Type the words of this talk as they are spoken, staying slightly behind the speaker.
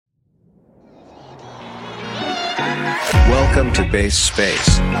Welcome to Base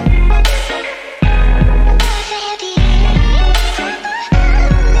Space,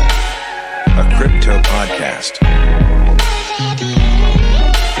 a crypto podcast.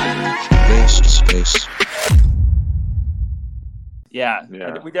 Base Space. Yeah.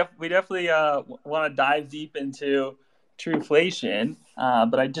 We definitely want to dive deep into Truflation,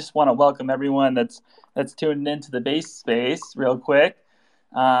 but I just want to welcome everyone that's tuned into the Base Space real quick.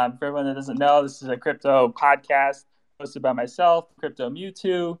 For everyone that doesn't know, this is a crypto podcast hosted by myself, Crypto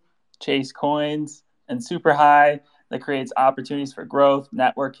Mewtwo, Chase Coins, and Super High that creates opportunities for growth,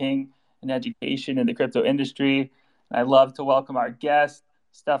 networking, and education in the crypto industry. And I'd love to welcome our guest,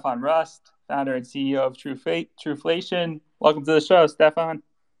 Stefan Rust, founder and CEO of Truflation. Welcome to the show, Stefan.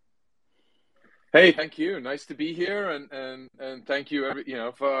 Hey, thank you. Nice to be here, and thank you,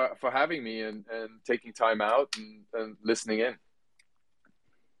 for having me and taking time out and listening in.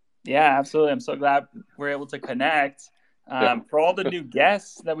 Yeah, absolutely. I'm so glad we're able to connect. For all the new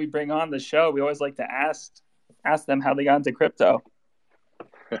guests that we bring on the show, we always like to ask them how they got into crypto.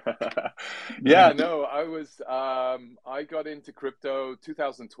 I got into crypto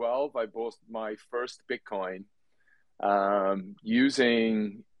 2012. I bought my first Bitcoin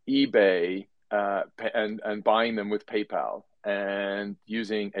using eBay and buying them with PayPal and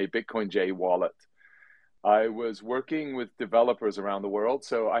using a Bitcoin J wallet. I was working with developers around the world.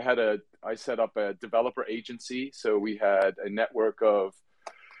 So I set up a developer agency. So we had a network of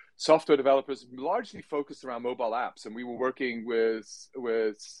software developers largely focused around mobile apps. And we were working with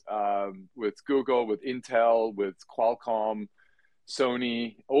Google, with Intel, with Qualcomm,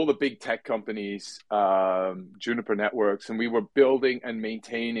 Sony, all the big tech companies, Juniper Networks. And we were building and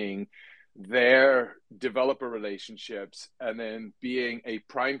maintaining their developer relationships and then being a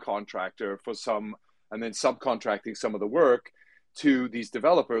prime contractor for some, and then subcontracting some of the work to these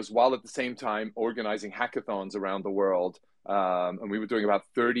developers while at the same time organizing hackathons around the world. And we were doing about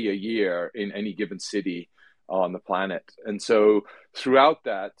 30 a year in any given city on the planet. And so throughout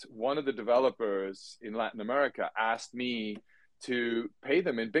that, one of the developers in Latin America asked me to pay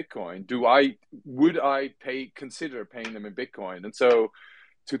them in Bitcoin. Would I consider paying them in Bitcoin? And so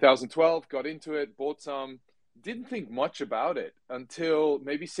 2012, got into it, bought some, didn't think much about it until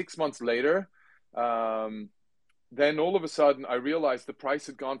maybe 6 months later. Then all of a sudden I realized the price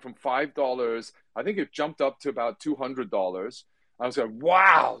had gone from $5. I think it jumped up to about $200. I was like,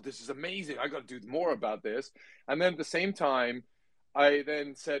 wow, this is amazing. I got to do more about this. And then at the same time, I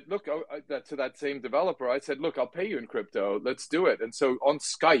then said, look, to that same developer, I said, look, I'll pay you in crypto. Let's do it. And so on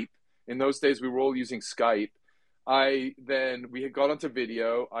Skype, in those days, we were all using Skype. We had got onto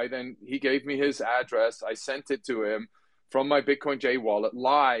video. He gave me his address. I sent it to him from my Bitcoin J wallet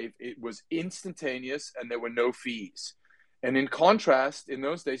live. It was instantaneous and there were no fees. And in contrast, in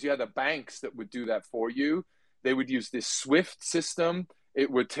those days, you had the banks that would do that for you. They would use this Swift system. It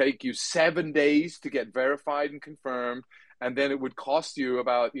would take you 7 days to get verified and confirmed. And then it would cost you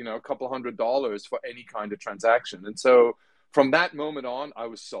about, a couple $100 for any kind of transaction. And so from that moment on, I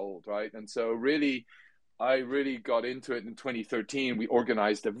was sold, right? And so I really got into it in 2013. We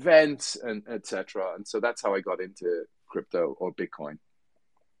organized events and et cetera. And so that's how I got into crypto or Bitcoin.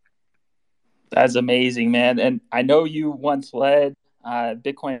 That's amazing, man. And I know you once led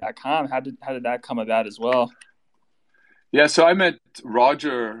Bitcoin.com. How did that come about as well? Yeah, so I met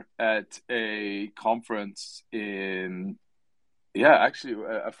Roger at a conference a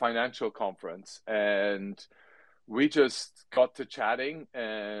financial conference. And we just got to chatting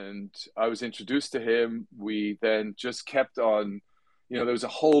and I was introduced to him. We then just kept on, there was a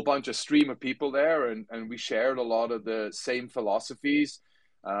whole bunch of stream of people there and we shared a lot of the same philosophies,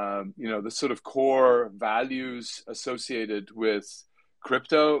 the sort of core values associated with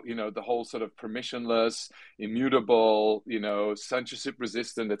crypto, the whole sort of permissionless, immutable, censorship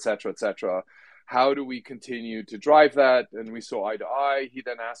resistant, et cetera, et cetera. How do we continue to drive that? And we saw eye to eye. He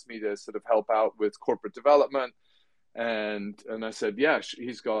then asked me to sort of help out with corporate development. And I said, yeah,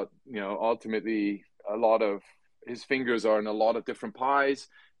 he's got, ultimately a lot of his fingers are in a lot of different pies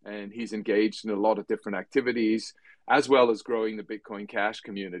and he's engaged in a lot of different activities as well as growing the Bitcoin Cash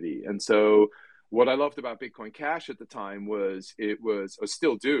community. And so what I loved about Bitcoin Cash at the time was or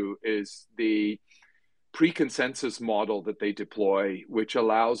still do, is the pre-consensus model that they deploy, which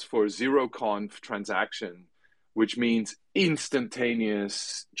allows for zero conf transaction, which means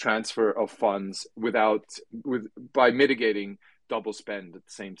instantaneous transfer of funds by mitigating double spend at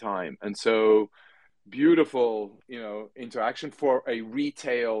the same time. And so beautiful, interaction for a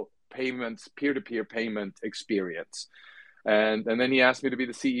retail payments, peer-to-peer payment experience. And then he asked me to be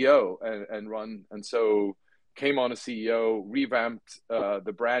the CEO and run. And so came on as CEO, revamped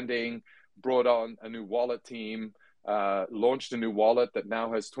the branding, brought on a new wallet team, launched a new wallet that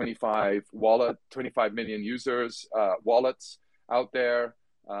now has 25 million users, wallets out there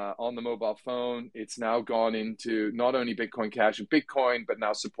on the mobile phone. It's now gone into not only Bitcoin Cash and Bitcoin, but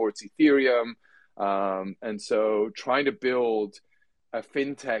now supports Ethereum. And so trying to build a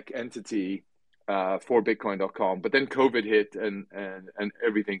fintech entity for Bitcoin.com. But then COVID hit and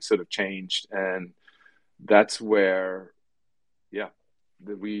everything sort of changed. And that's where,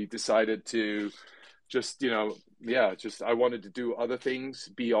 we decided to just, I wanted to do other things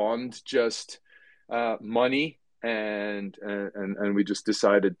beyond just money. And we just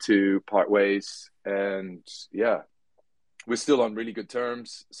decided to part ways. And we're still on really good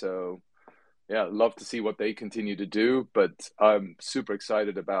terms. So love to see what they continue to do, but I'm super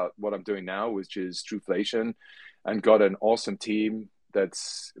excited about what I'm doing now, which is Truflation, and got an awesome team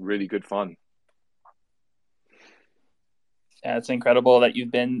that's really good fun. Yeah, it's incredible that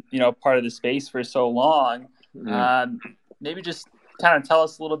you've been, part of the space for so long. Maybe just kind of tell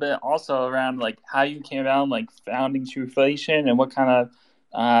us a little bit also around like how you came about like founding Truflation and what kind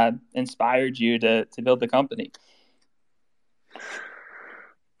of inspired you to build the company.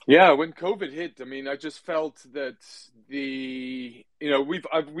 Yeah, when COVID hit, I mean, I just felt that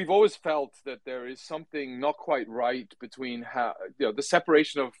we've always felt that there is something not quite right between how, the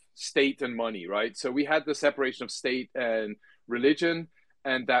separation of state and money, right? So we had the separation of state and religion,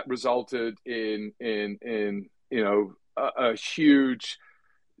 and that resulted in a huge,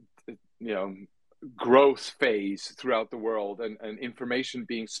 growth phase throughout the world, and information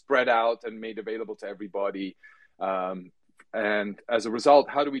being spread out and made available to everybody. And as a result,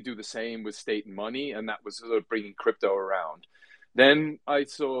 how do we do the same with state and money? And that was sort of bringing crypto around. Then I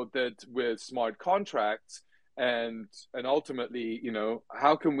saw that with smart contracts and ultimately,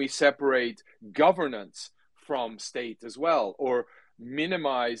 how can we separate governance from state as well, or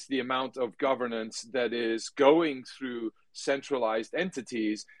minimize the amount of governance that is going through centralized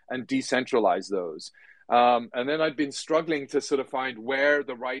entities and decentralize those. And then I'd been struggling to sort of find where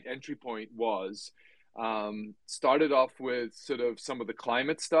the right entry point was. Started off with sort of some of the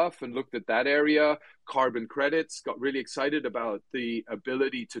climate stuff and looked at that area, carbon credits, got really excited about the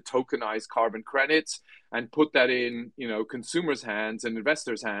ability to tokenize carbon credits and put that in, consumers' hands and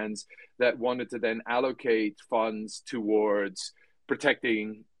investors' hands that wanted to then allocate funds towards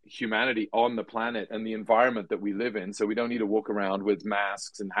protecting humanity on the planet and the environment that we live in. So we don't need to walk around with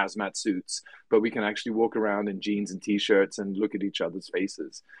masks and hazmat suits, but we can actually walk around in jeans and t-shirts and look at each other's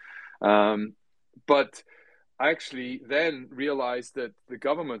faces. But I actually then realized that the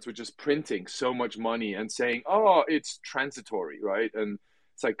governments were just printing so much money and saying, "Oh, it's transitory," right? And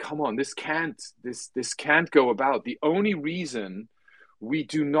it's like, come on, this can't go about. The only reason we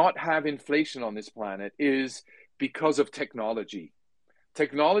do not have inflation on this planet is because of technology.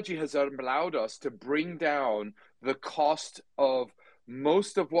 Technology has allowed us to bring down the cost of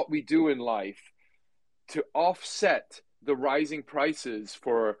most of what we do in life to offset the rising prices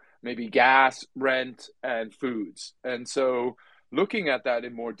for maybe gas, rent, and foods. And so looking at that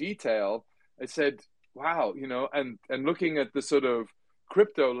in more detail, I said, wow, and looking at the sort of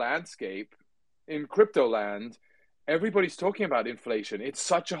crypto landscape, in crypto land, everybody's talking about inflation. It's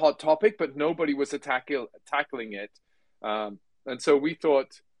such a hot topic, but nobody was tackling it. And so we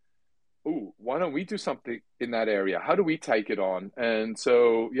thought, ooh, why don't we do something in that area? How do we take it on? And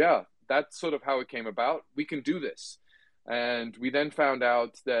so, that's sort of how it came about. We can do this. And we then found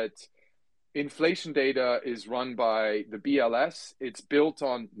out that inflation data is run by the BLS. It's built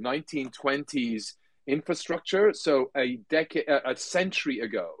on 1920s infrastructure. So a century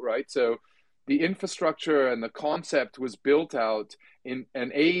ago, right? So the infrastructure and the concept was built out in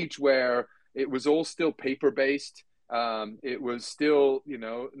an age where it was all still paper-based. It was still,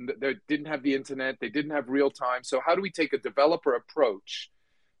 they didn't have the internet. They didn't have real time. So how do we take a developer approach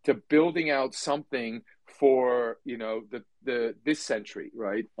to building out something for this century,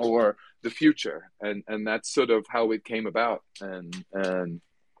 right, or the future, and that's sort of how it came about. And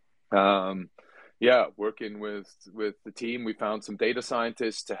working with the team, we found some data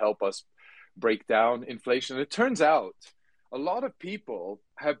scientists to help us break down inflation. It turns out a lot of people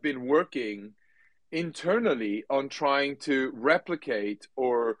have been working internally on trying to replicate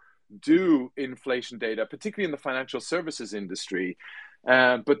or do inflation data, particularly in the financial services industry.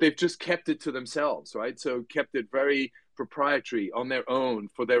 But they've just kept it to themselves, right? So kept it very proprietary on their own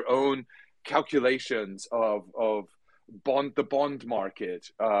for their own calculations of the bond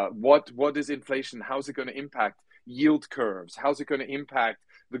market. What is inflation? How's it going to impact yield curves? How's it going to impact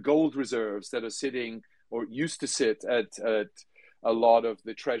the gold reserves that are sitting or used to sit at a lot of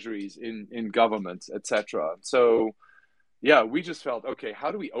the treasuries in governments, etc. So yeah, we just felt, okay,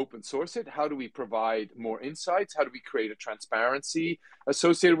 how do we open source it? How do we provide more insights? How do we create a transparency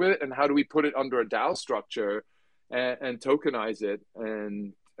associated with it? And how do we put it under a DAO structure and tokenize it?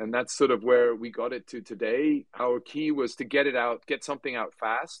 And that's sort of where we got it to today. Our key was to get it out, get something out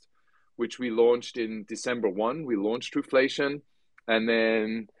fast, which we launched in December 1. We launched Truflation. And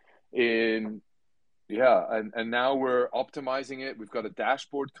then and now we're optimizing it. We've got a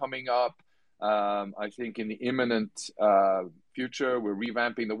dashboard coming up. I think in the imminent future, we're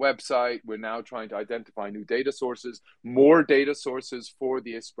revamping the website. We're now trying to identify new data sources, more data sources for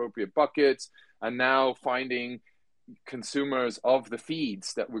the appropriate buckets, and now finding consumers of the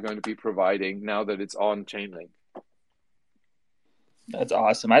feeds that we're going to be providing now that it's on Chainlink. That's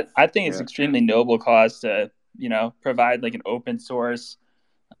awesome. I think it's extremely noble cause to, provide like an open source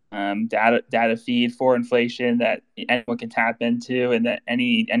data feed for inflation that anyone can tap into and that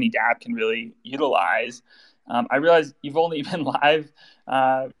any dApp can really utilize. I realize you've only been live,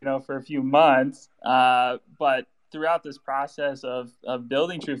 for a few months, but throughout this process of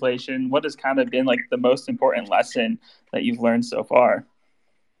building Truflation, what has kind of been like the most important lesson that you've learned so far?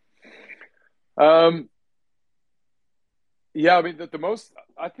 Yeah, I mean, the most,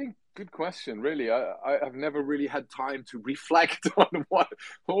 I think, good question, really. I've never really had time to reflect on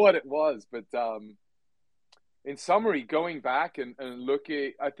what it was. But in summary, going back and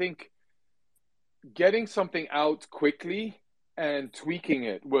looking, I think getting something out quickly and tweaking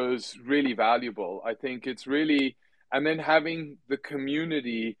it was really valuable. I think it's really, and then having the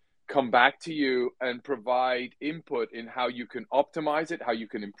community come back to you and provide input in how you can optimize it, how you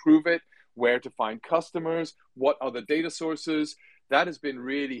can improve it, where to find customers, what other data sources, that has been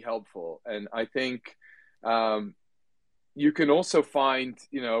really helpful. And I think you can also find,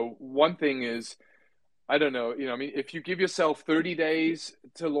 one thing is, I don't know, I mean, if you give yourself 30 days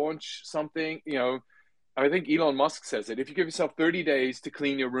to launch something, I think Elon Musk says it. If you give yourself 30 days to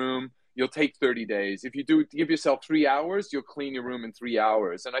clean your room, you'll take 30 days. If you give yourself 3 hours, you'll clean your room in 3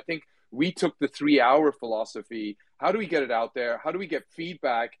 hours. And I think we took the 3-hour philosophy. How do we get it out there? How do we get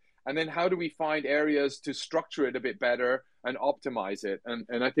feedback? And then how do we find areas to structure it a bit better and optimize it?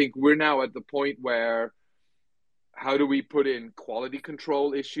 And I think we're now at the point where, how do we put in quality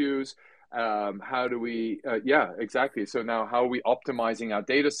control issues? How do we, exactly. So now how are we optimizing our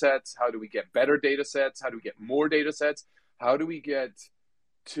data sets? How do we get better data sets? How do we get more data sets? How do we get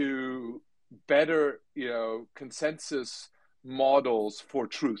to better, consensus models for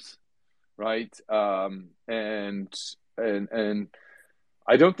truth, right? And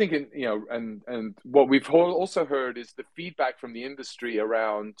I don't think, and what we've also heard is the feedback from the industry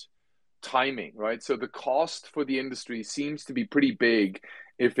around timing, right? So the cost for the industry seems to be pretty big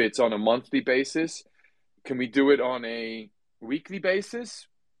if it's on a monthly basis. Can we do it on a weekly basis?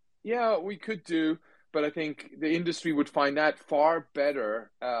 Yeah, we could do, but I think the industry would find that far better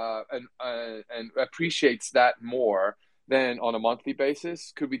and appreciates that more than on a monthly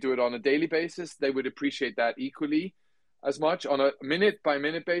basis. Could we do it on a daily basis? They would appreciate that equally as much. On a minute by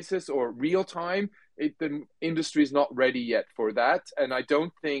minute basis or real time, the industry is not ready yet for that. And I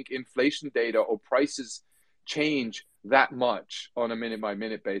don't think inflation data or prices change that much on a minute by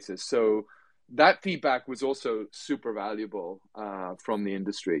minute basis. So that feedback was also super valuable from the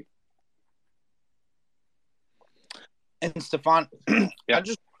industry. And Stefan, I'm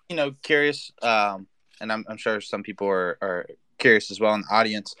just curious, and I'm sure some people are curious as well in the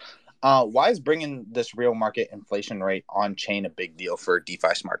audience. Why is bringing this real market inflation rate on chain a big deal for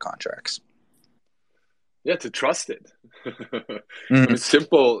DeFi smart contracts? Yeah, to trust it. I mean,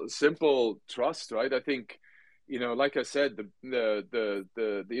 simple trust, right? I think, like I said,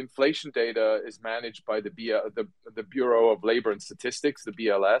 the inflation data is managed by the Bureau of Labor and Statistics, the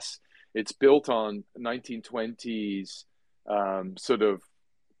BLS. It's built on 1920s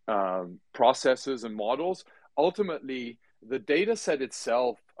processes and models. Ultimately, the data set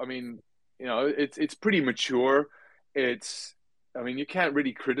itself, I mean, it's pretty mature. You can't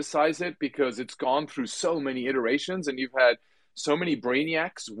really criticize it because it's gone through so many iterations and you've had so many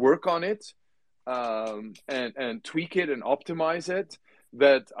brainiacs work on it and tweak it and optimize it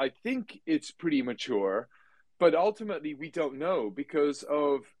that I think it's pretty mature. But ultimately, we don't know because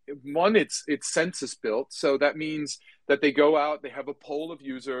of, one, it's census built. So that means that they go out, they have a poll of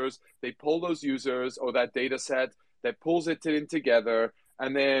users, they poll those users or that data set that pulls it in together,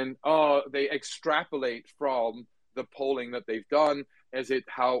 and then they extrapolate from the polling that they've done.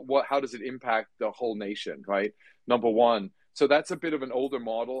 How does it impact the whole nation, right? Number one. So that's a bit of an older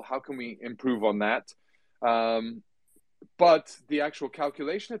model. How can we improve on that? But the actual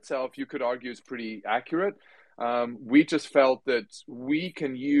calculation itself, you could argue, is pretty accurate. We just felt that we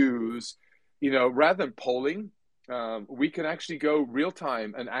can use, rather than polling, we can actually go real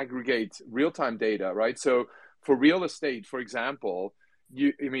time and aggregate real time data, right? So for real estate, for example,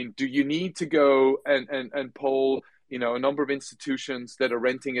 do you need to go and poll, a number of institutions that are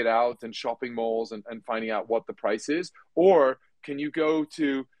renting it out and shopping malls and finding out what the price is? Or can you go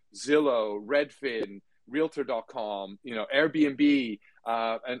to Zillow, Redfin, Realtor.com, Airbnb,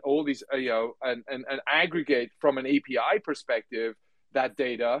 and all these, and aggregate from an API perspective that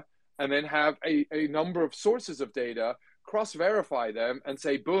data, and then have a number of sources of data, cross-verify them, and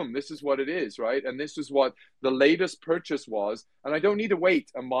say, boom, this is what it is, right? And this is what the latest purchase was. And I don't need to wait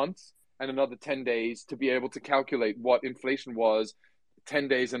a month and another 10 days to be able to calculate what inflation was 10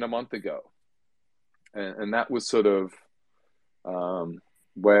 days and a month ago. And that was sort of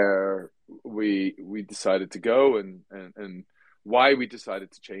where we decided to go and why we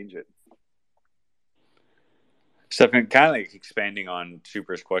decided to change it. Stefan, kind of like expanding on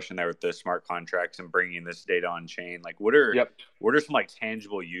Super's question there with the smart contracts and bringing this data on chain, like what are some like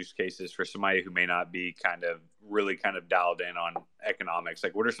tangible use cases for somebody who may not be really dialed in on economics?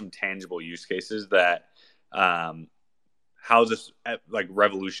 Like what are some tangible use cases that how's this like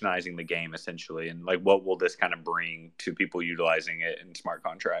revolutionizing the game essentially, and like what will this kind of bring to people utilizing it in smart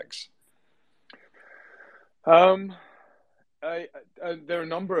contracts? There are a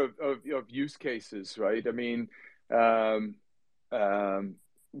number of use cases, right? I mean,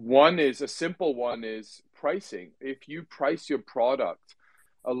 one is a simple one is pricing. If you price your product,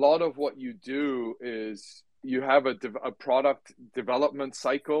 a lot of what you do is you have a product development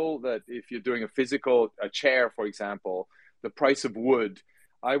cycle that if you're doing a chair, for example, the price of wood,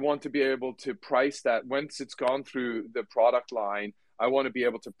 I want to be able to price that once it's gone through the product line. I want to be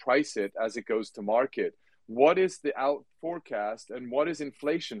able to price it as it goes to market. What is the out forecast and what is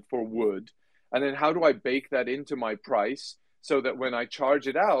inflation for wood? And then how do I bake that into my price so that when I charge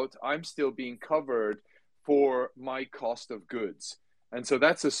it out, I'm still being covered for my cost of goods? And so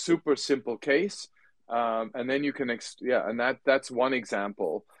that's a super simple case. And then you can, and that's one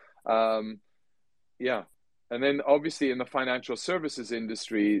example. And then obviously in the financial services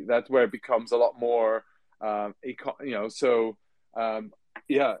industry, that's where it becomes a lot more, and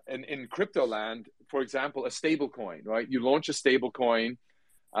in crypto land, for example, a stable coin, right? You launch a stable coin,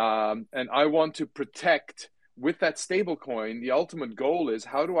 and I want to protect with that stable coin. The ultimate goal is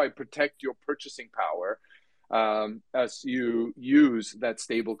how do I protect your purchasing power as you use that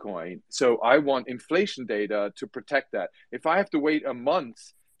stable coin? So I want inflation data to protect that. If I have to wait a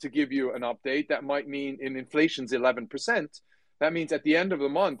month to give you an update, that might mean in inflation's 11%. That means at the end of the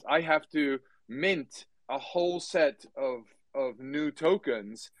month, I have to mint a whole set of new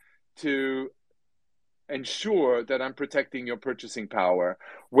tokens to ensure that I'm protecting your purchasing power.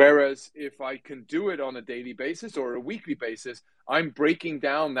 Whereas if I can do it on a daily basis or a weekly basis, I'm breaking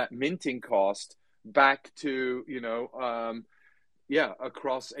down that minting cost back to,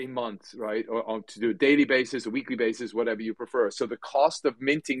 across a month, right? Or to do a daily basis, a weekly basis, whatever you prefer. So the cost of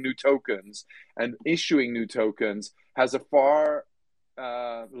minting new tokens and issuing new tokens has a far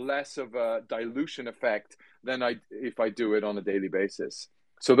less of a dilution effect than if I do it on a daily basis.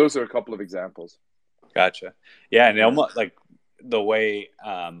 So those are a couple of examples. Gotcha. Yeah, and almost like the way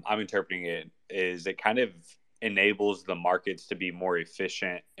I'm interpreting it is it kind of enables the markets to be more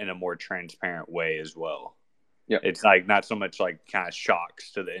efficient in a more transparent way as well. Yeah, it's like not so much like kind of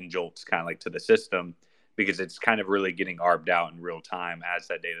shocks to the and jolts kind of like to the system, because it's kind of really getting arbed out in real time as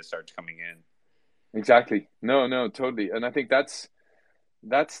that data starts coming in. Exactly. No, totally. And I think that's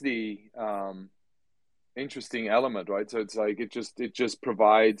the interesting element, right? So it's like it just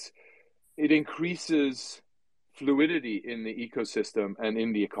provides, it increases fluidity in the ecosystem and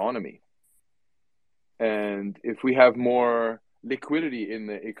in the economy. And if we have more liquidity in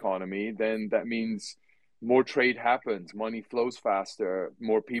the economy, then that means more trade happens, money flows faster,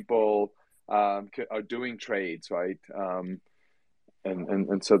 more people are doing trades, right?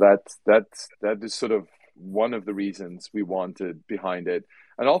 And so that is sort of one of the reasons we wanted behind it.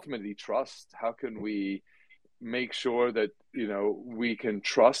 And ultimately trust. How can we make sure that, we can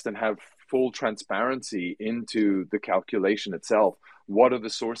trust and have full transparency into the calculation itself? What are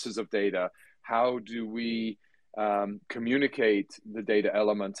the sources of data? How do we communicate the data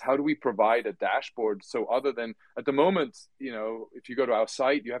elements? How do we provide a dashboard? So other than at the moment, if you go to our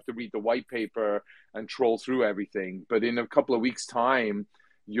site, you have to read the white paper and troll through everything. But in a couple of weeks' time,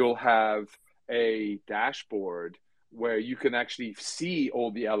 you'll have a dashboard where you can actually see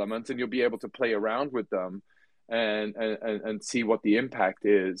all the elements and you'll be able to play around with them and see what the impact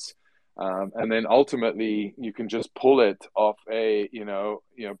is. And then ultimately you can just pull it off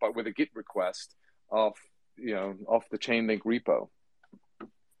but with a Git request off the Chainlink repo.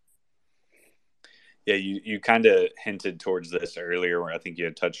 Yeah, you kind of hinted towards this earlier, where I think you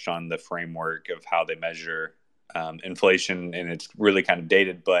had touched on the framework of how they measure inflation, and it's really kind of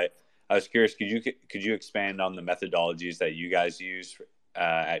dated. But I was curious, could you expand on the methodologies that you guys use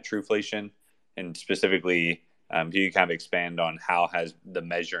at Truflation, and specifically, do you kind of expand on how has the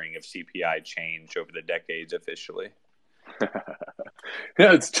measuring of CPI changed over the decades officially?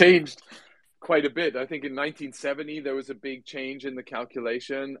 Yeah, it's changed quite a bit. I think in 1970 there was a big change in the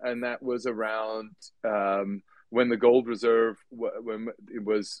calculation, and that was around when the gold reserve, when it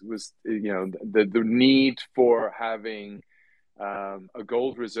was the need for having a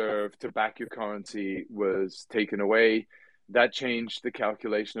gold reserve to back your currency was taken away. That changed the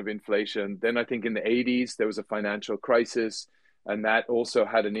calculation of inflation. Then I think in the 80s there was a financial crisis, and that also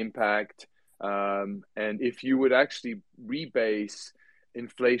had an impact. And if you would actually rebase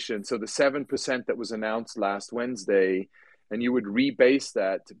inflation, so the 7% that was announced last Wednesday, and you would rebase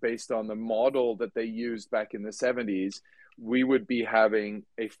that based on the model that they used back in the 70s, we would be having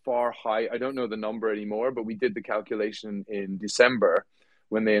a far high, I don't know the number anymore, but we did the calculation in December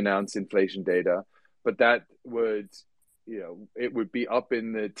when they announced inflation data, but that would, it would be up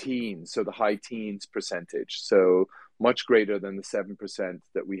in the teens, so the high teens percentage, so much greater than the 7%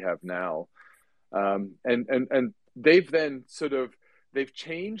 that we have now. And they've then they've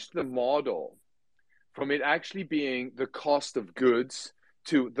changed the model from it actually being the cost of goods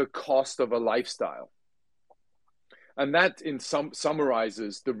to the cost of a lifestyle. And that in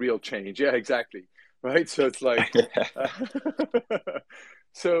summarizes the real change. Yeah, exactly. Right. So it's like,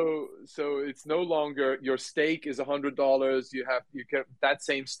 so it's no longer your steak is $100. That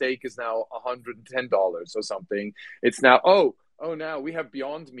same steak is now $110 or something. It's now, now we have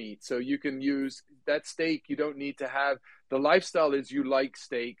Beyond Meat. So you can use that steak. You don't need to have, the lifestyle is you like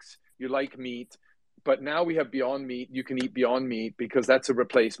steaks, you like meat, but now we have Beyond Meat. You can eat Beyond Meat because that's a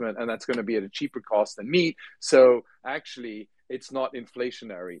replacement, and that's going to be at a cheaper cost than meat. So actually it's not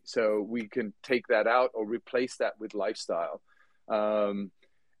inflationary. So we can take that out or replace that with lifestyle. And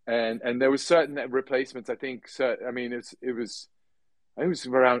there was certain replacements, I think. So, I mean, it was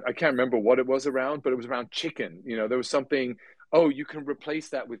around, I can't remember what it was around, but it was around chicken. There was something, you can replace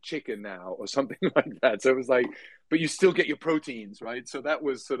that with chicken now or something like that. So it was like, but you still get your proteins, right? So that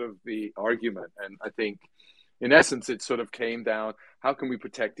was sort of the argument. And I think in essence, it sort of came down, how can we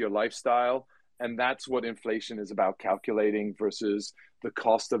protect your lifestyle? And that's what inflation is about, calculating versus the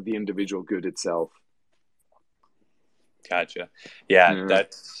cost of the individual good itself. Gotcha. Yeah.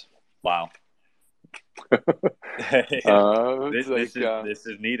 That's, wow. This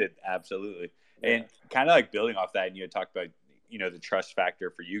is needed. Absolutely. Yeah. And kind of like building off that, and you had talked about, the trust factor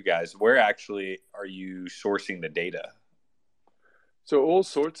for you guys. Where actually are you sourcing the data? So all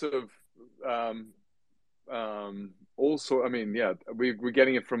sorts of, we're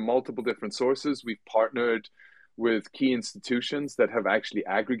getting it from multiple different sources. We've partnered with key institutions that have actually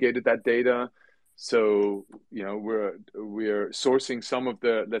aggregated that data. So, we're sourcing some of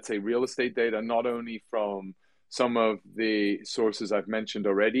the, let's say, real estate data, not only from some of the sources I've mentioned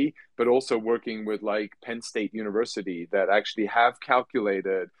already, but also working with like Penn State University that actually have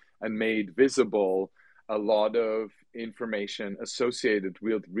calculated and made visible a lot of information associated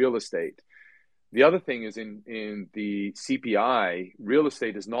with real estate. The other thing is in the CPI, real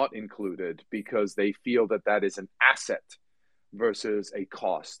estate is not included because they feel that is an asset versus a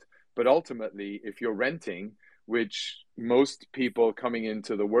cost. But ultimately, if you're renting, which most people coming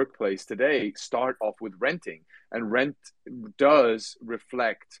into the workplace today start off with renting, and rent does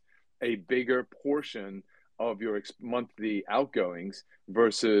reflect a bigger portion of your monthly outgoings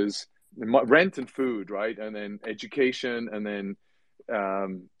versus rent and food, right? And then education, and then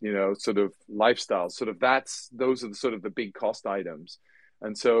sort of lifestyle. Those are the sort of the big cost items.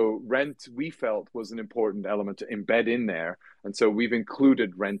 And so rent, we felt, was an important element to embed in there. And so we've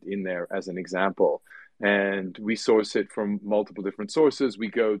included rent in there as an example. And we source it from multiple different sources. We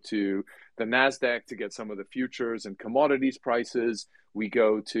go to the NASDAQ to get some of the futures and commodities prices. We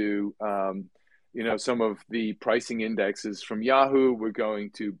go to, some of the pricing indexes from Yahoo. We're going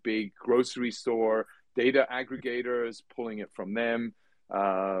to big grocery store data aggregators, pulling it from them.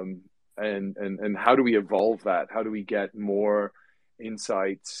 And how do we evolve that? How do we get more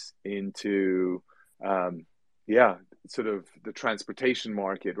insights into sort of the transportation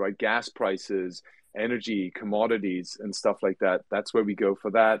market, right? Gas prices, energy, commodities, and stuff like that. That's where we go for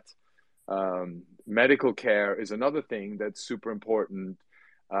that. Medical care is another thing that's super important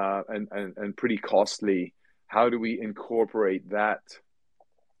and pretty costly. How do we incorporate that?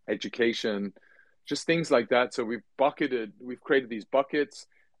 Education, just things like that. So we've created these buckets,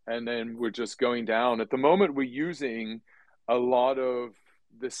 and then we're just going down. At the moment, we're using a lot of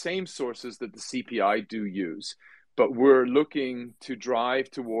the same sources that the CPI do use, but we're looking to drive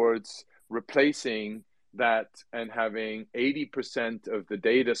towards replacing that and having 80% of the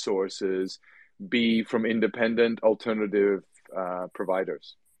data sources be from independent alternative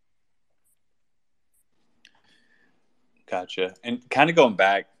providers. Gotcha. And kind of going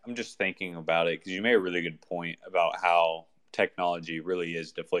back, I'm just thinking about it because you made a really good point about how technology really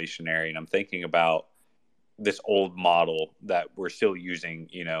is deflationary. And I'm thinking about this old model that we're still using,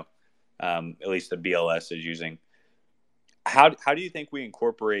 at least the BLS is using. How do you think we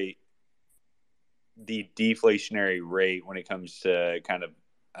incorporate the deflationary rate when it comes to kind of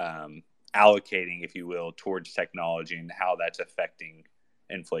allocating, if you will, towards technology and how that's affecting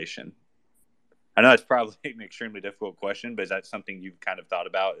inflation? I know that's probably an extremely difficult question, but is that something you've kind of thought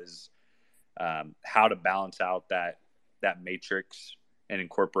about, is how to balance out that matrix and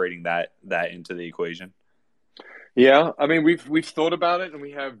incorporating that into the equation? Yeah, I mean, we've thought about it and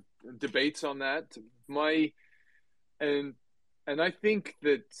we have debates on that. And I think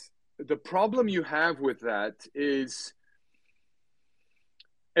that the problem you have with that is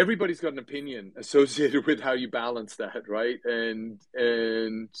everybody's got an opinion associated with how you balance that, right? And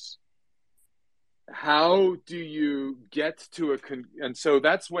how do you get to and so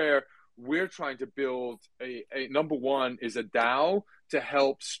that's where we're trying to build a number one is a DAO to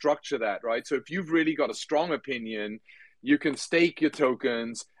help structure that, right? So if you've really got a strong opinion, you can stake your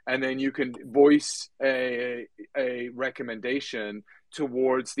tokens and then you can voice a recommendation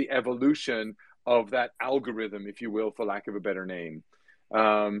towards the evolution of that algorithm, if you will, for lack of a better name.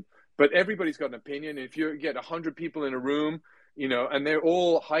 But everybody's got an opinion. If you get 100 people in a room, and they're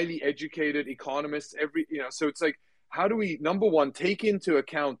all highly educated economists, so it's like, how do we, number one, take into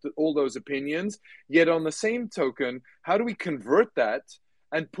account all those opinions, yet on the same token, how do we convert that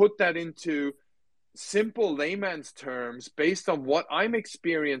and put that into simple layman's terms based on what I'm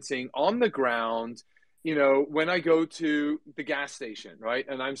experiencing on the ground, when I go to the gas station, right?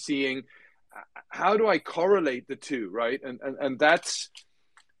 And I'm seeing, how do I correlate the two, right? And that's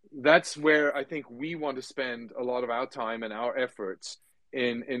where I think we want to spend a lot of our time and our efforts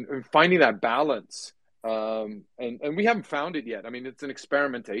in finding that balance. And we haven't found it yet. I mean, it's an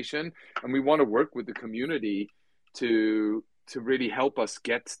experimentation, and we want to work with the community to really help us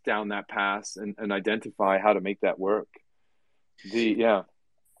get down that path and identify how to make that work. Yeah.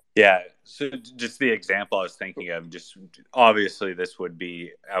 So just the example I was thinking of, just obviously this would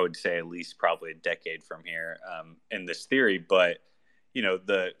be, I would say, at least probably a decade from here in this theory, but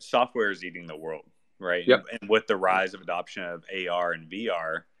the software is eating the world, right? Yep. And with the rise of adoption of AR and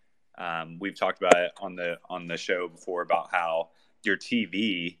VR, we've talked about it on the show before about how your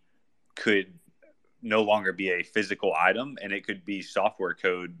TV could no longer be a physical item, and it could be software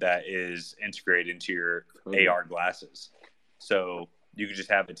code that is integrated into your AR glasses. So you could just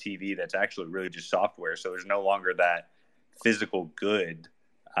have a TV that's actually really just software. So there's no longer that physical good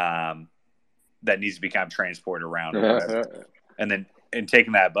that needs to be kind of transported around or whatever. And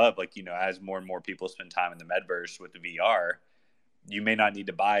taking that above, as more and more people spend time in the metaverse with the VR, you may not need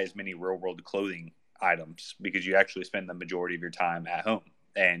to buy as many real world clothing items because you actually spend the majority of your time at home,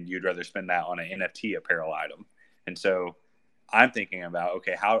 and you'd rather spend that on an NFT apparel item. And so I'm thinking about,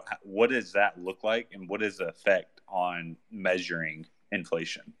 okay, what does that look like, and what is the effect on measuring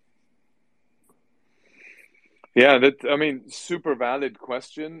inflation? Yeah, super valid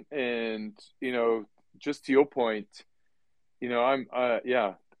question. And, just to your point, I've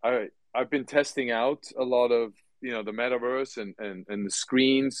been testing out a lot of, the metaverse and the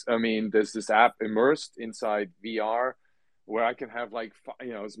screens. I mean, there's this app Immersed inside VR where I can have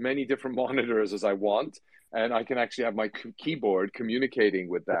as many different monitors as I want, and I can actually have my keyboard communicating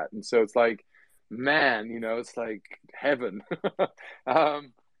with that. And so it's like, man, it's like heaven.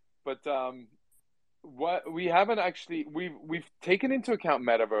 What we haven't actually, we've taken into account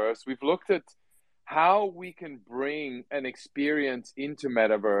metaverse. We've looked at how we can bring an experience into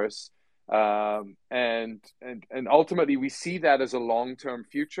metaverse, and ultimately we see that as a long-term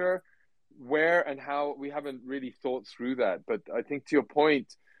future. Where and how, we haven't really thought through that. But I think, to your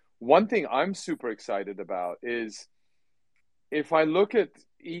point, one thing I'm super excited about is, if I look at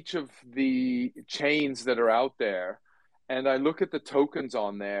each of the chains that are out there and I look at the tokens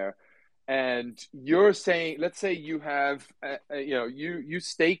on there, and you're saying, let's say you have you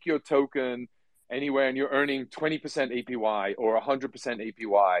stake your token anywhere and you're earning 20% APY or 100%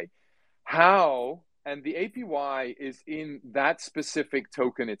 APY. How, and the APY is in that specific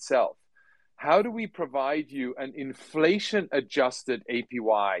token itself. How do we provide you an inflation adjusted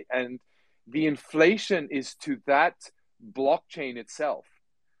APY? And the inflation is to that blockchain itself.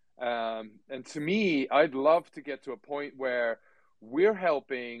 And to me, I'd love to get to a point where we're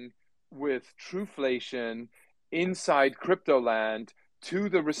helping with Truflation inside crypto land to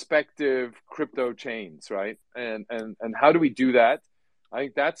the respective crypto chains, right? And how do we do that? I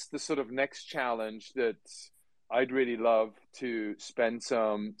think that's the sort of next challenge that I'd really love to spend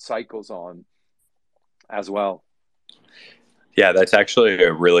some cycles on as well. Yeah, that's actually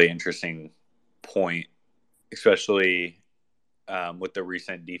a really interesting point, especially with the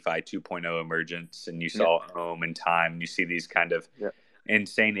recent DeFi 2.0 emergence, and you saw Ohm and Time, you see these kind of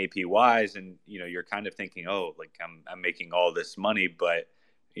insane APYs, and you're kind of thinking, oh, like I'm making all this money, but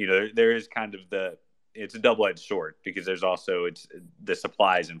there is kind of it's a double-edged sword, because there's also the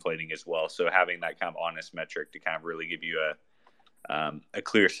supply is inflating as well. So having that kind of honest metric to kind of really give you a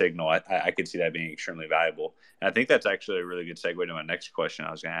clear signal, I could see that being extremely valuable. And I think that's actually a really good segue to my next question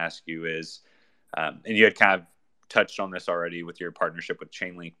I was going to ask you is, and you had kind of touched on this already with your partnership with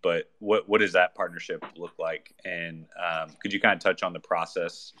Chainlink, but what does that partnership look like? And could you kind of touch on the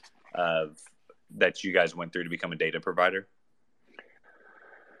process that you guys went through to become a data provider?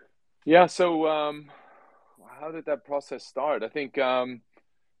 Yeah. So how did that process start? I think,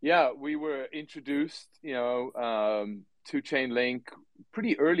 we were introduced, to Chainlink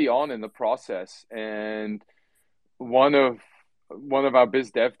pretty early on in the process, and one of our biz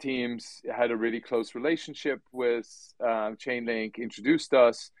dev teams had a really close relationship with Chainlink, introduced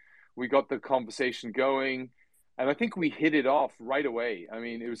us. We got the conversation going, and I think we hit it off right away. I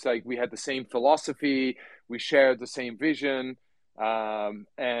mean, it was like we had the same philosophy, we shared the same vision,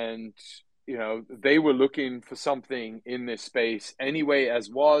 and they were looking for something in this space anyway, as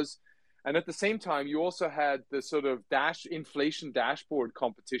was. And at the same time, you also had the sort of inflation dashboard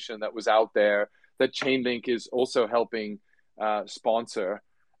competition that was out there that Chainlink is also helping sponsor,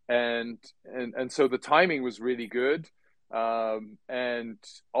 and so the timing was really good, and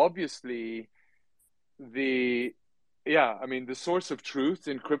obviously the source of truth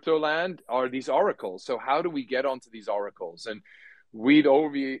in crypto land are these oracles. So how do we get onto these oracles? And we'd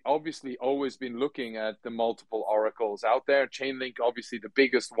obviously always been looking at the multiple oracles out there. Chainlink, obviously the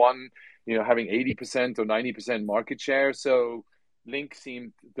biggest one, having 80% or 90% market share. So Link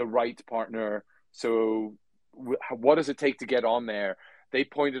seemed the right partner. So what does it take to get on there? They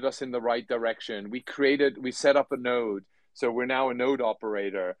pointed us in the right direction. We set up a node. So we're now a node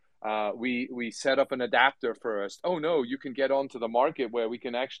operator. We set up an adapter first. Oh no, you can get onto the market where we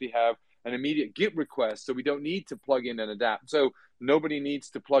can actually have an immediate GET request. So we don't need to plug in an adapter. So nobody needs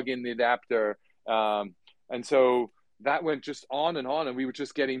to plug in the adapter. And so that went just on, and we were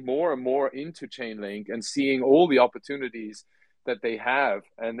just getting more and more into Chainlink and seeing all the opportunities that they have.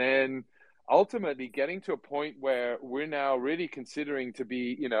 And then ultimately getting to a point where we're now really considering to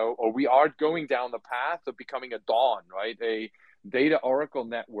be, or we are going down the path of becoming a DAWN, right? A data oracle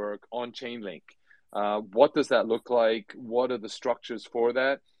network on Chainlink. What does that look like? What are the structures for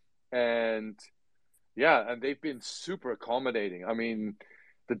that? And they've been super accommodating. I mean,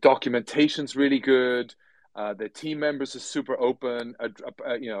 the documentation's really good. The team members are super open,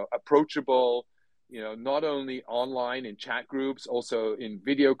 approachable, not only online in chat groups, also in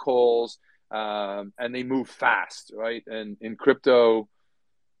video calls, and they move fast, right? And in crypto,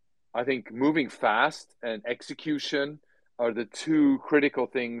 I think moving fast and execution are the two critical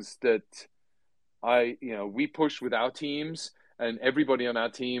things that we push with our teams, and everybody on our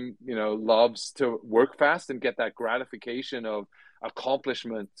team, loves to work fast and get that gratification of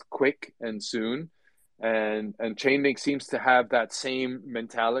accomplishment quick and soon. And Chainlink seems to have that same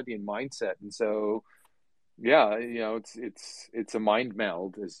mentality and mindset. And so, it's a mind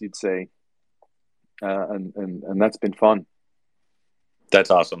meld, as you'd say. And that's been fun. That's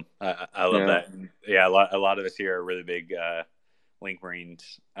awesome. I love that. And a lot of us here are really big Link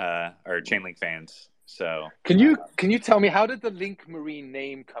Marines or Chainlink fans. So can you tell me, how did the Link Marine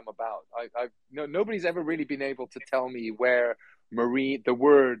name come about? Nobody's ever really been able to tell me where the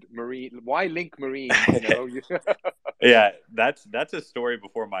word marine, why Link Marine? Yeah, that's a story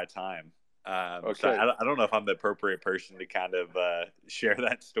before my time. Okay. So I don't know if I'm the appropriate person to kind of share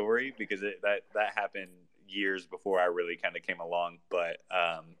that story, because that happened years before I really kind of came along. But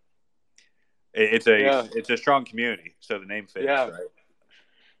it's a strong community, so the name fits, right?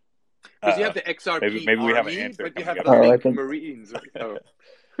 Because you have the XRP maybe Army, we have an answer, but you have the Link Marines.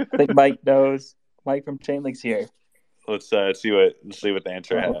 I think Mike knows. Mike from Chainlink's here. Let's see what the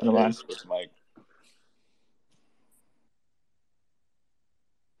answer is with Mike.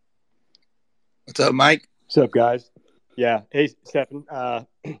 What's up, Mike? What's up, guys? Yeah. Hey, Stefan.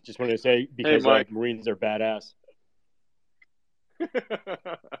 Just wanted to say, because Marines are badass.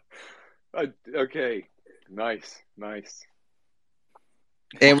 Okay. Nice.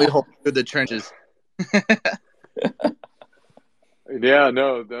 And we hold through the trenches. Yeah,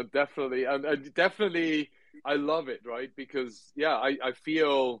 no, definitely. And definitely, I love it, right? Because, yeah, I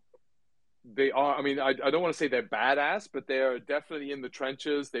feel they are, I mean, I don't want to say they're badass, but they are definitely in the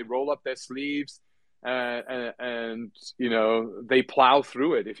trenches. They roll up their sleeves and they plow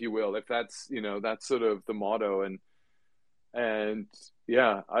through it, if you will, if that's, that's sort of the motto. And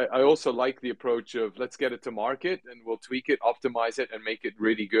yeah, I also like the approach of let's get it to market and we'll tweak it, optimize it, and make it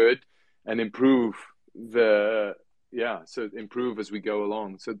really good and improve so improve as we go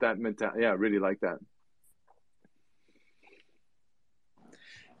along. So that meant, I really like that.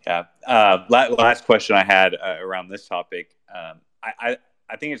 Yeah. Last question I had around this topic. I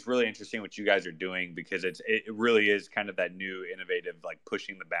think it's really interesting what you guys are doing because it really is kind of that new innovative, like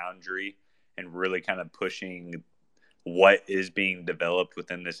pushing the boundary and really kind of pushing what is being developed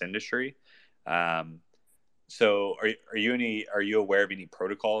within this industry. So are you aware of any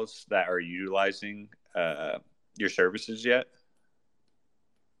protocols that are utilizing your services yet?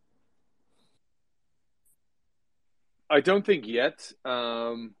 I don't think yet.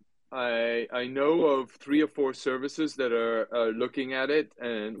 I know of 3 or 4 services that are looking at it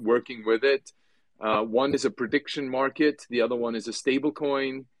and working with it. One is a prediction market, the other one is a stable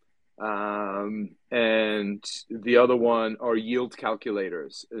coin, and the other one are yield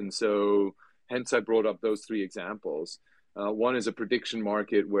calculators. And so, hence, I brought up those 3 examples. One is a prediction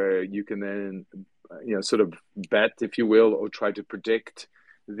market where you can then, sort of bet, if you will, or try to predict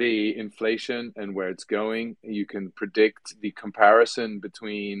the inflation and where it's going. You can predict the comparison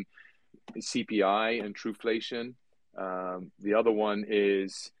between CPI and Truflation. The other one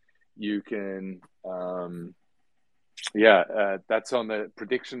is you can, that's on the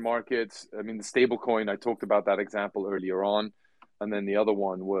prediction markets. I mean, the stable coin, I talked about that example earlier on. And then the other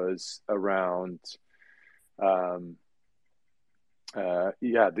one was around, the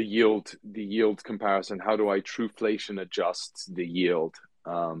yield comparison. How do I Truflation adjust the yield?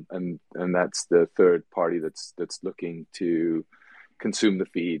 And that's the third party that's looking to consume the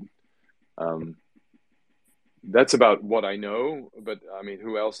feed. That's about what I know, but I mean,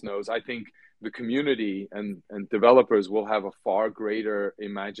 who else knows? I think the community and developers will have a far greater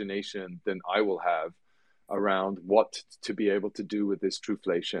imagination than I will have around what to be able to do with this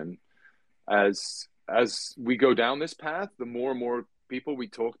Truflation. As we go down this path, the more and more people we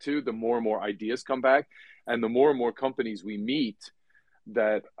talk to, the more and more ideas come back, and the more and more companies we meet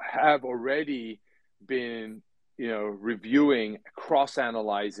that have already been, reviewing,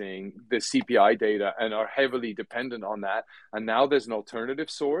 cross-analyzing the CPI data and are heavily dependent on that. And now there's an alternative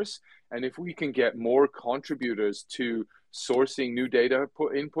source. And if we can get more contributors to sourcing new data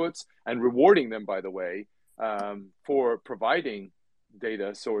inputs and rewarding them, by the way, for providing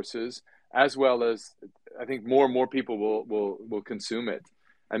data sources, as well as I think more and more people will consume it.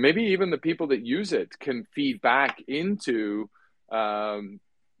 And maybe even the people that use it can feed back into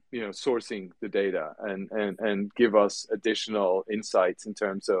sourcing the data and give us additional insights in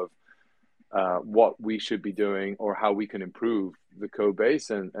terms of what we should be doing or how we can improve the code base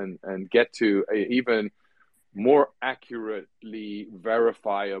and get to a even more accurately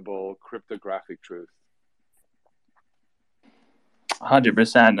verifiable cryptographic truth.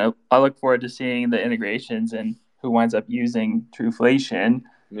 100%. I look forward to seeing the integrations and who winds up using Truflation.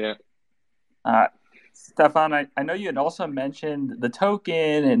 Yeah. Stefan, I know you had also mentioned the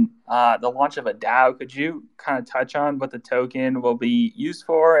token and the launch of a DAO. Could you kind of touch on what the token will be used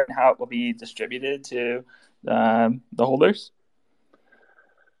for and how it will be distributed to the holders?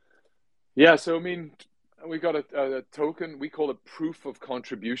 Yeah, so I mean, we got a token, we call it proof of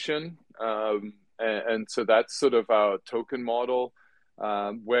contribution. And so that's sort of our token model,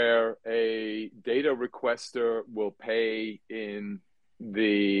 where a data requester will pay in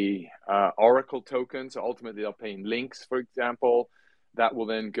the Oracle tokens. So ultimately, they'll pay in links, for example. That will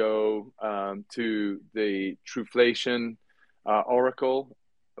then go to the Truflation Oracle,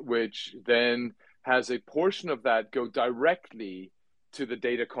 which then has a portion of that go directly to the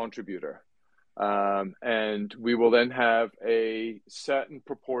data contributor. And we will then have a certain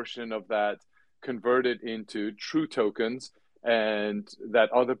proportion of that converted into true tokens, and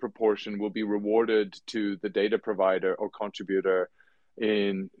that other proportion will be rewarded to the data provider or contributor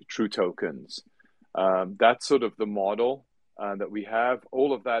in true tokens. That's sort of the model that we have.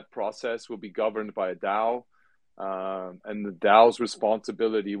 All of that process will be governed by a DAO, and the DAO's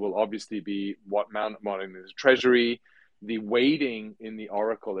responsibility will obviously be what monitoring the treasury, the weighting in the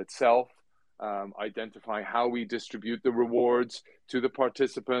Oracle itself, identifying how we distribute the rewards to the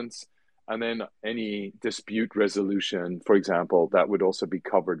participants, and then any dispute resolution, for example, that would also be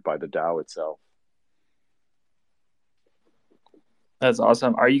covered by the DAO itself. That's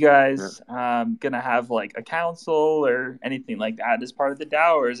awesome. Are you guys going to have like a council or anything like that as part of the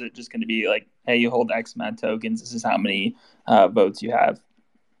DAO, or is it just going to be like, hey, you hold X amount of tokens, this is how many votes you have?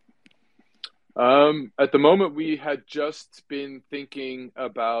 At the moment, we had just been thinking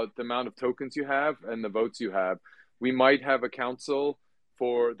about the amount of tokens you have and the votes you have. We might have a council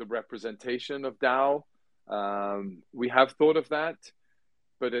for the representation of DAO. We have thought of that,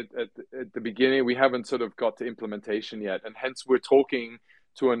 but at the beginning, we haven't sort of got to implementation yet. And hence, we're talking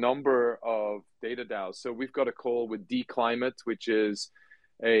to a number of data DAOs. So we've got a call with DClimate, which is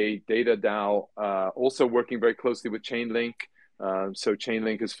a data DAO, also working very closely with Chainlink. So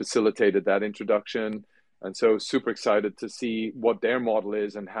Chainlink has facilitated that introduction. And so super excited to see what their model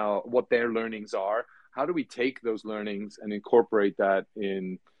is and what their learnings are. How do we take those learnings and incorporate that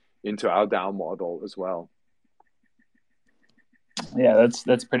into our DAO model as well? Yeah,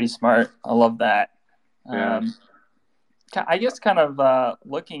 that's pretty smart. I love that. Yeah. I guess kind of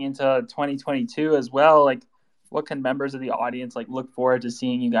looking into 2022 as well, like what can members of the audience like look forward to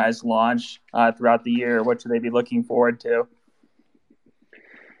seeing you guys launch throughout the year? What should they be looking forward to?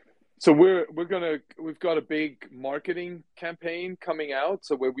 So we've got a big marketing campaign coming out.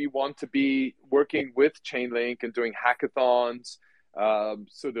 So where we want to be working with Chainlink and doing hackathons, how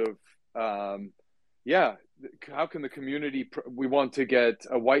can the community, we want to get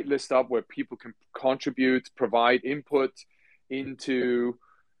a whitelist up where people can contribute, provide input into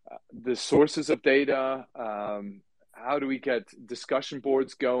the sources of data. How do we get discussion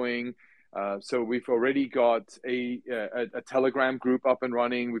boards going? So we've already got a Telegram group up and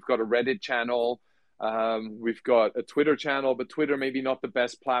running. We've got a Reddit channel. We've got a Twitter channel, but Twitter maybe not the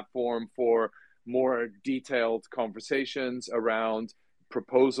best platform for more detailed conversations around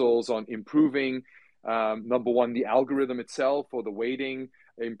proposals on improving, number one, the algorithm itself or the weighting,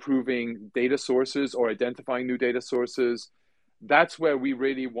 improving data sources or identifying new data sources. That's where we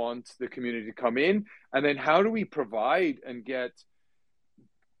really want the community to come in. And then how do we provide and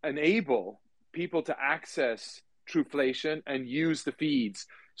enable people to access Truflation and use the feeds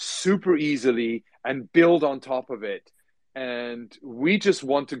super easily and build on top of it. And we just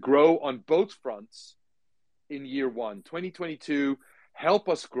want to grow on both fronts in year one. 2022, help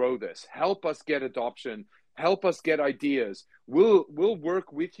us grow this, help us get adoption, help us get ideas. We'll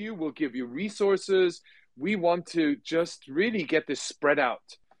work with you, we'll give you resources. We want to just really get this spread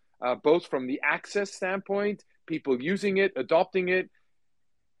out, both from the access standpoint, people using it, adopting it.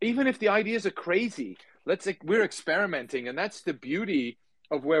 Even if the ideas are crazy, we're experimenting, and that's the beauty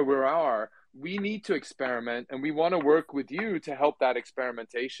of where we are. We need to experiment, and we want to work with you to help that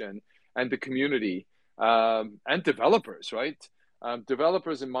experimentation and the community and developers, right?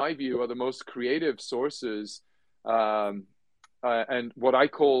 Developers, in my view, are the most creative sources and what I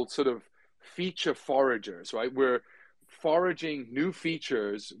call sort of feature foragers, right? We're foraging new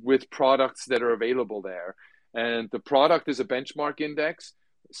features with products that are available there. And the product is a benchmark index.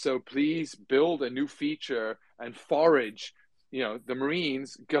 So please build a new feature and forage. The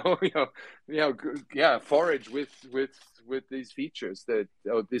Marines go, forage with these features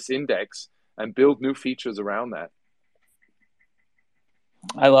this index and build new features around that.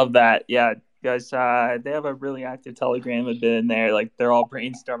 I love that. Yeah, guys, they have a really active Telegram a bit in there. Like they're all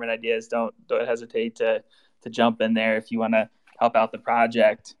brainstorming ideas. Don't hesitate to jump in there if you want to help out the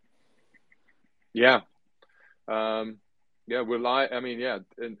project. Yeah. We're live.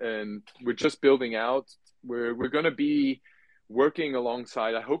 And we're just building out. We're going to be working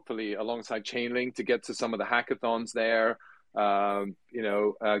hopefully alongside Chainlink to get to some of the hackathons there.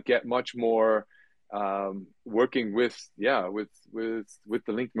 Get much more working with the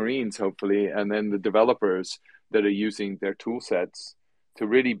Link Marines hopefully, and then the developers that are using their tool sets to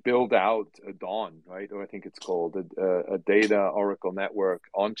really build out a Dawn, right? Or I think it's called a data Oracle network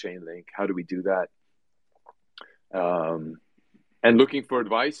on Chainlink. How do we do that? And looking for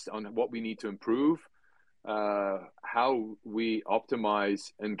advice on what we need to improve, how we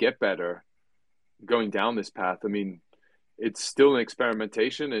optimize and get better going down this path. I mean, it's still an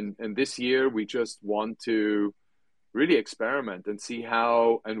experimentation, and this year we just want to really experiment and see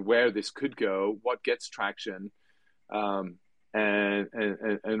how and where this could go, what gets traction, and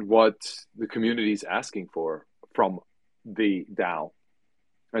what the community is asking for from the DAO,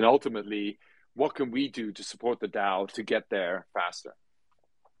 and ultimately, what can we do to support the DAO to get there faster?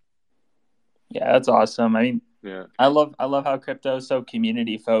 Yeah, that's awesome. I mean, yeah, I love how crypto is so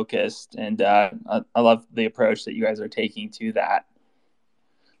community focused, and I love the approach that you guys are taking to that.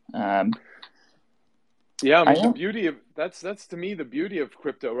 The beauty of that's to me the beauty of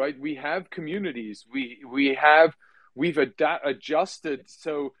crypto, right? We have communities. We have we've adjusted.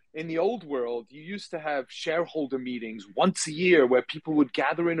 So in the old world, you used to have shareholder meetings once a year where people would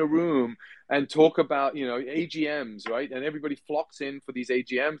gather in a room and talk about, AGMs, right? And everybody flocks in for these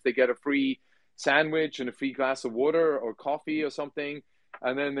AGMs. They get a free sandwich and a free glass of water or coffee or something,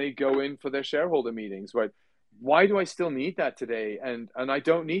 and then they go in for their shareholder meetings, right? Why do I still need that today? And I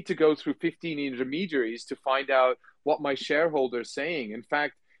don't need to go through 15 intermediaries to find out what my shareholder is saying. In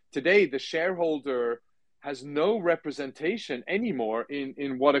fact, today the shareholder has no representation anymore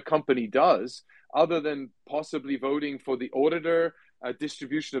in what a company does, other than possibly voting for the auditor,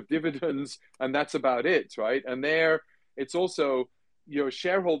 distribution of dividends, and that's about it, right? And there, it's also,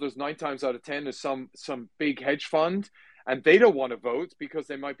 shareholders 9 times out of 10 is some big hedge fund, and they don't want to vote because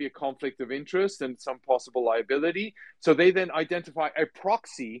there might be a conflict of interest and some possible liability. So they then identify a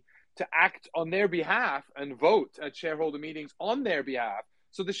proxy to act on their behalf and vote at shareholder meetings on their behalf.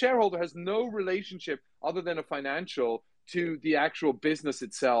 So the shareholder has no relationship other than a financial to the actual business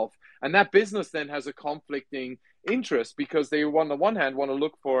itself. And that business then has a conflicting interest because they, on the one hand, want to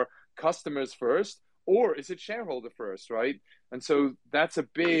look for customers first, or is it shareholder first, right? And so that's a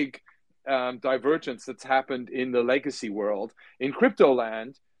big divergence that's happened in the legacy world. In crypto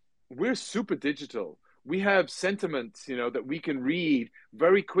land, we're super digital. We have sentiments, that we can read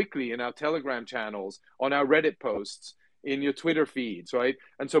very quickly in our Telegram channels, on our Reddit posts, in your Twitter feeds, right?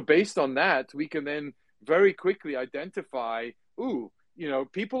 And so based on that, we can then very quickly identify,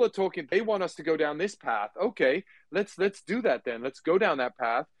 people are talking, they want us to go down this path. Okay, let's do that then. Let's go down that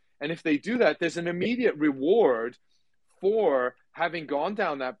path. And if they do that, there's an immediate reward for having gone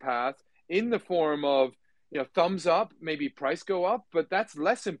down that path in the form of, thumbs up, maybe price go up, but that's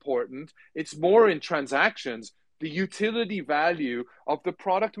less important. It's more in transactions. The utility value of the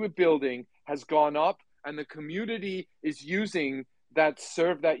product we're building has gone up, and the community is using that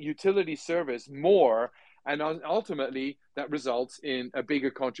utility service more, and ultimately that results in a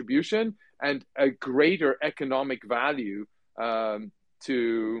bigger contribution and a greater economic value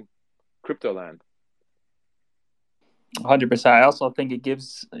to crypto land. 100%. I also think it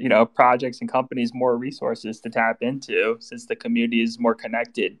gives projects and companies more resources to tap into, since the community is more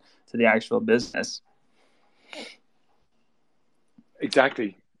connected to the actual business.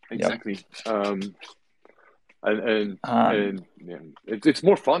 Exactly. Yep. And yeah, it's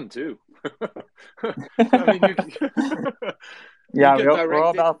more fun too. We're all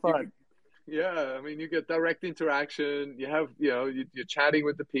about fun. You get direct interaction. You have, you're chatting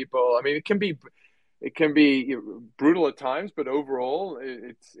with the people. I mean, it can be brutal at times, but overall,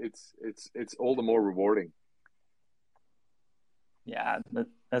 it's all the more rewarding. Yeah,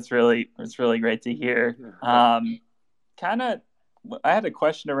 that's really great to hear. I had a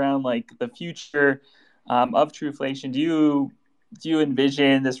question around like the future of Truflation. Do you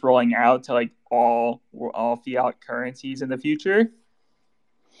envision this rolling out to like all fiat currencies in the future?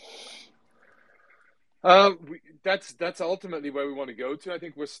 That's ultimately where we want to go to. I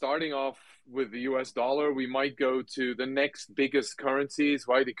think we're starting off with the US dollar. We might go to the next biggest currencies,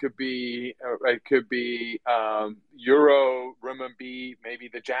 right? It could be euro, renminbi, maybe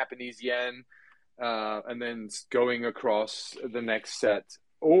the Japanese yen, and then going across the next set.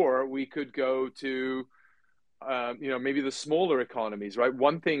 Or we could go to maybe the smaller economies, right?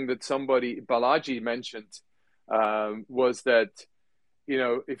 One thing that Balaji mentioned was that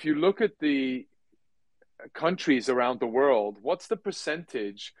if you look at the countries around the world, what's the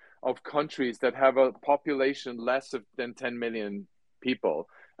percentage of countries that have a population less than 10 million people?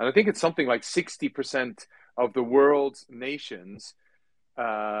 And I think it's something like 60% of the world's nations,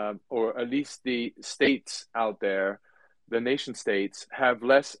 or at least the states out there, the nation states, have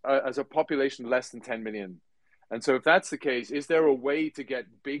less as a population less than 10 million. And so if that's the case, is there a way to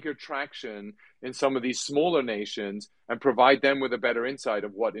get bigger traction in some of these smaller nations and provide them with a better insight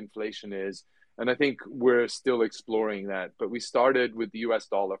of what inflation is? And I think we're still exploring that. But we started with the US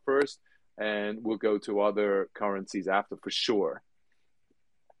dollar first, and we'll go to other currencies after for sure.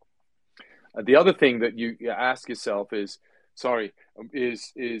 The other thing that you ask yourself is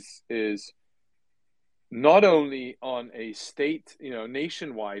not only on a state,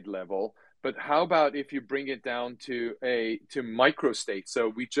 nationwide level, but how about if you bring it down to microstates? So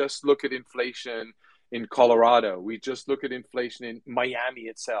we just look at inflation in Colorado. We just look at inflation in Miami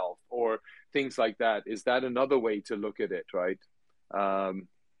itself, or things like that. Is that another way to look at it, right? And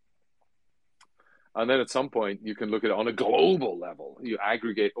then at some point, you can look at it on a global level. You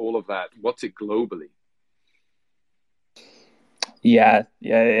aggregate all of that. What's it globally? Yeah.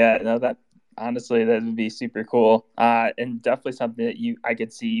 No, that honestly, that would be super cool, and definitely something that I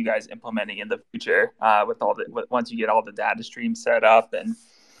could see you guys implementing in the future once you get all the data streams set up and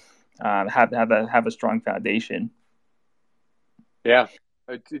have a strong foundation. Yeah,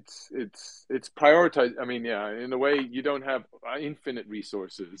 it's prioritized. I mean, yeah, in a way, you don't have infinite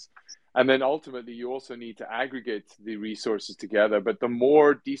resources, and then ultimately, you also need to aggregate the resources together. But the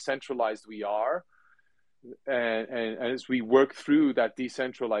more decentralized we are, and as we work through that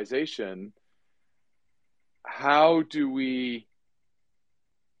decentralization, how do we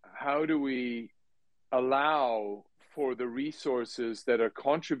allow for the resources that are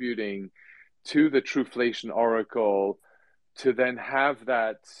contributing to the Truflation Oracle to then have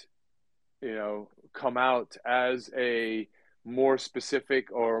that, come out as a more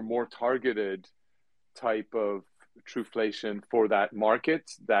specific or more targeted type of Truflation for that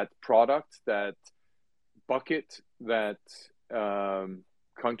market, that product, that bucket, that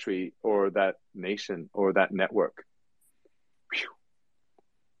country, or that nation, or that network.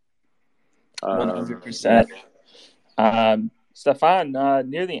 100%. Stefan,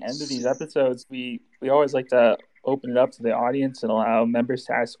 near the end of these episodes, we always like to open it up to the audience and allow members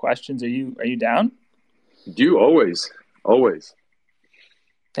to ask questions. Are you down? You always.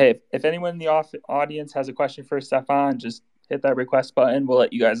 Hey, if anyone in the audience has a question for Stefan, just hit that request button. We'll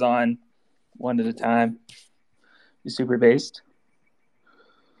let you guys on one at a time. Be super based.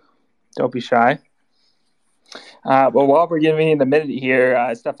 Don't be shy. Well, while we're giving the minute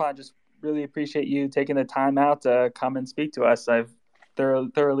here, Stefan, just really appreciate you taking the time out to come and speak to us. I've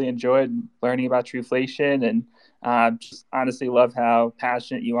thoroughly enjoyed learning about Truflation, and just honestly love how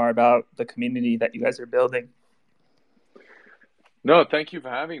passionate you are about the community that you guys are building. No, thank you for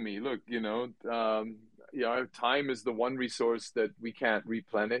having me. Look, time is the one resource that we can't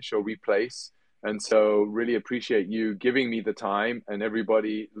replenish or replace. And so really appreciate you giving me the time, and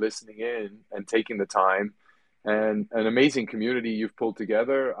everybody listening in and taking the time, and an amazing community you've pulled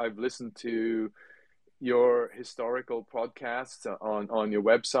together. I've listened to your historical podcasts on your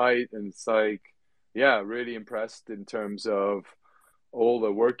website, and it's like, yeah, really impressed in terms of all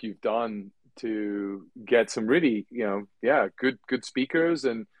the work you've done to get some really, good speakers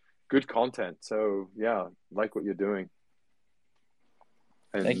and good content. So yeah, like what you're doing.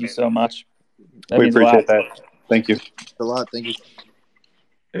 And thank you so much. We appreciate that. Thank you. A lot. Thank you.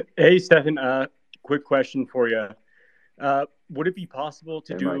 Hey, Stefan, quick question for you. Would it be possible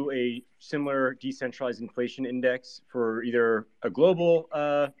to do a similar decentralized inflation index for either a global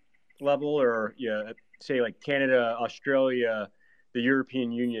level, or say like Canada, Australia, the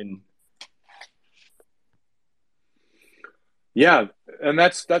European Union? Yeah, and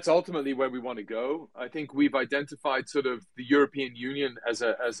that's ultimately where we want to go. I think we've identified sort of the European Union as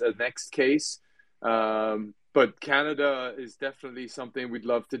a next case, but Canada is definitely something we'd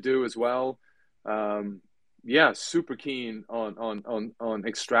love to do as well. Yeah, super keen on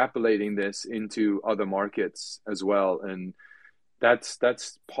extrapolating this into other markets as well, and that's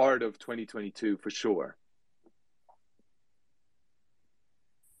part of 2022 for sure.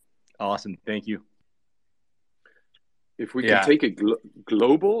 Awesome, thank you. If we can take it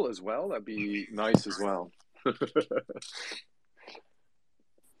global as well, that'd be nice as well.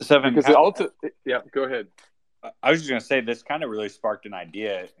 Stefan, go ahead. I was just going to say, this kind of really sparked an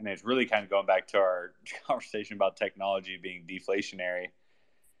idea, and it's really kind of going back to our conversation about technology being deflationary.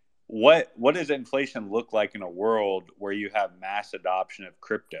 What does inflation look like in a world where you have mass adoption of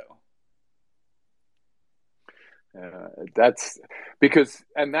crypto? That's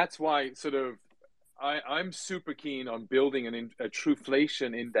why sort of I'm super keen on building a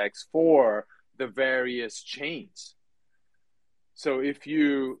Truflation index for the various chains. So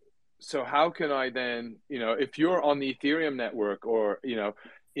how can I then, if you're on the Ethereum network, or,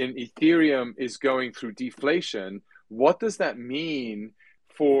 in Ethereum is going through deflation, what does that mean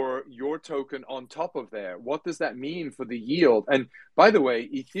for your token on top of there? What does that mean for the yield? And by the way,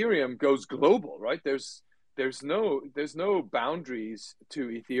 Ethereum goes global, right? There's no boundaries to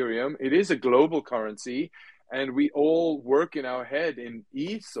Ethereum. It is a global currency, and we all work in our head in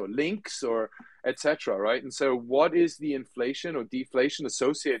ETH or links or etc., right? And so what is the inflation or deflation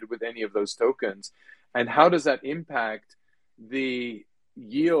associated with any of those tokens, and how does that impact the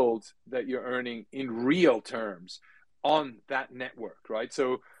yield that you're earning in real terms on that network, right?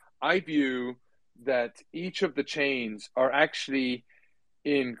 So I view that each of the chains are actually,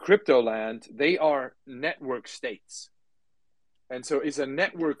 in crypto land, they are network states. And so is a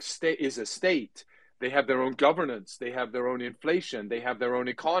network state is a state. They have their own governance, they have their own inflation, they have their own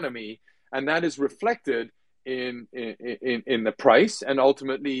economy, and that is reflected in the price, and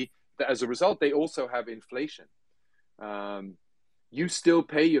ultimately, as a result, they also have inflation. You still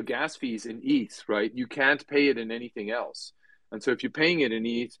pay your gas fees in ETH, right? You can't pay it in anything else. And so if you're paying it in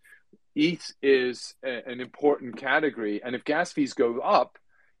ETH, ETH is an important category. And if gas fees go up,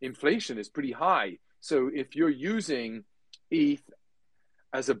 inflation is pretty high. So if you're using ETH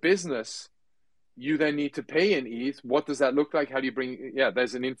as a business, you then need to pay in ETH. What does that look like? How do you bring? Yeah,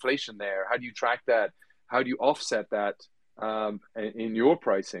 there's an inflation there. How do you track that? How do you offset that in your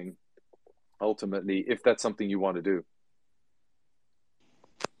pricing? Ultimately, if that's something you want to do.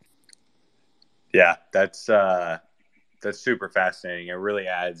 Yeah, that's super fascinating. It really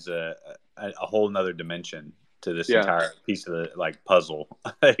adds a whole nother dimension to this entire piece of the puzzle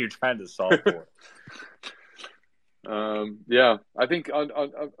that you're trying to solve for. I think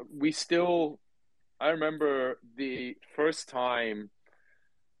I remember the first time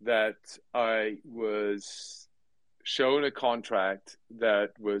that I was shown a contract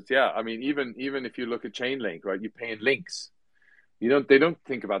that was, even if you look at Chainlink, right, you pay in links. They don't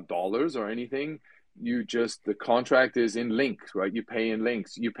think about dollars or anything. The contract is in links, right? You pay in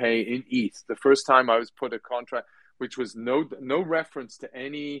links. You pay in ETH. The first time I was put a contract, which was no reference to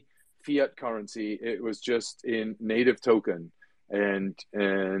any fiat currency, it was just in native token, and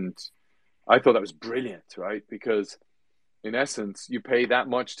I thought that was brilliant, right? Because in essence, you pay that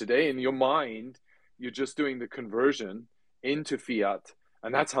much today. In your mind, you're just doing the conversion into fiat,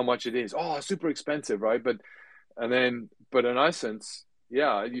 and that's how much it is. Oh, super expensive, right? But in essence,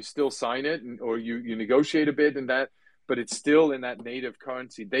 you still sign it, or you negotiate a bit in that, but it's still in that native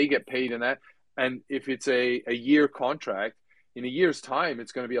currency. They get paid in that. And if it's a year contract, in a year's time,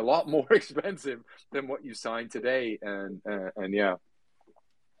 it's going to be a lot more expensive than what you sign today. And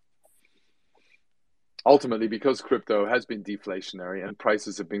ultimately, because crypto has been deflationary and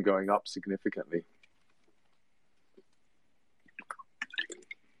prices have been going up significantly.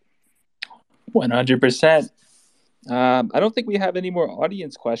 100%. I don't think we have any more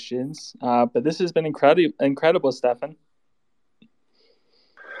audience questions, but this has been incredible, Stefan.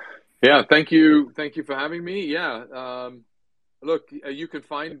 Yeah, thank you for having me. Yeah, look, you can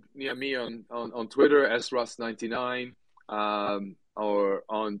find me on Twitter, srust99, or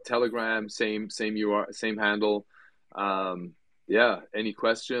on Telegram, same URL, same handle. Any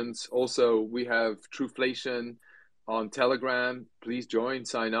questions? Also, we have Truflation on Telegram. Please join,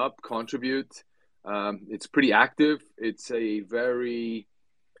 sign up, contribute. It's pretty active. It's a very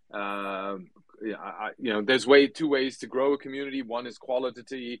there's two ways to grow a community. One is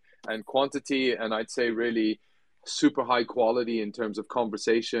quality and quantity, and I'd say really super high quality in terms of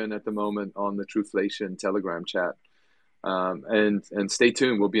conversation at the moment on the Truflation Telegram chat. And stay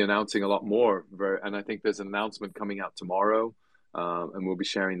tuned. We'll be announcing a lot more, and I think there's an announcement coming out tomorrow, and we'll be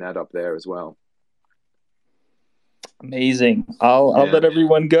sharing that up there as well. Amazing. I'll let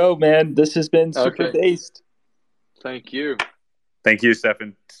everyone go, man. This has been super based. Thank you. Thank you,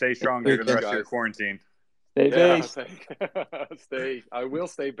 Stefan. Stay strong during the rest of your quarantine. Stay based. I will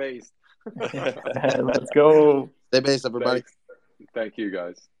stay based. Let's go. Stay based, everybody. Thank you,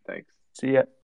 guys. Thanks. See ya.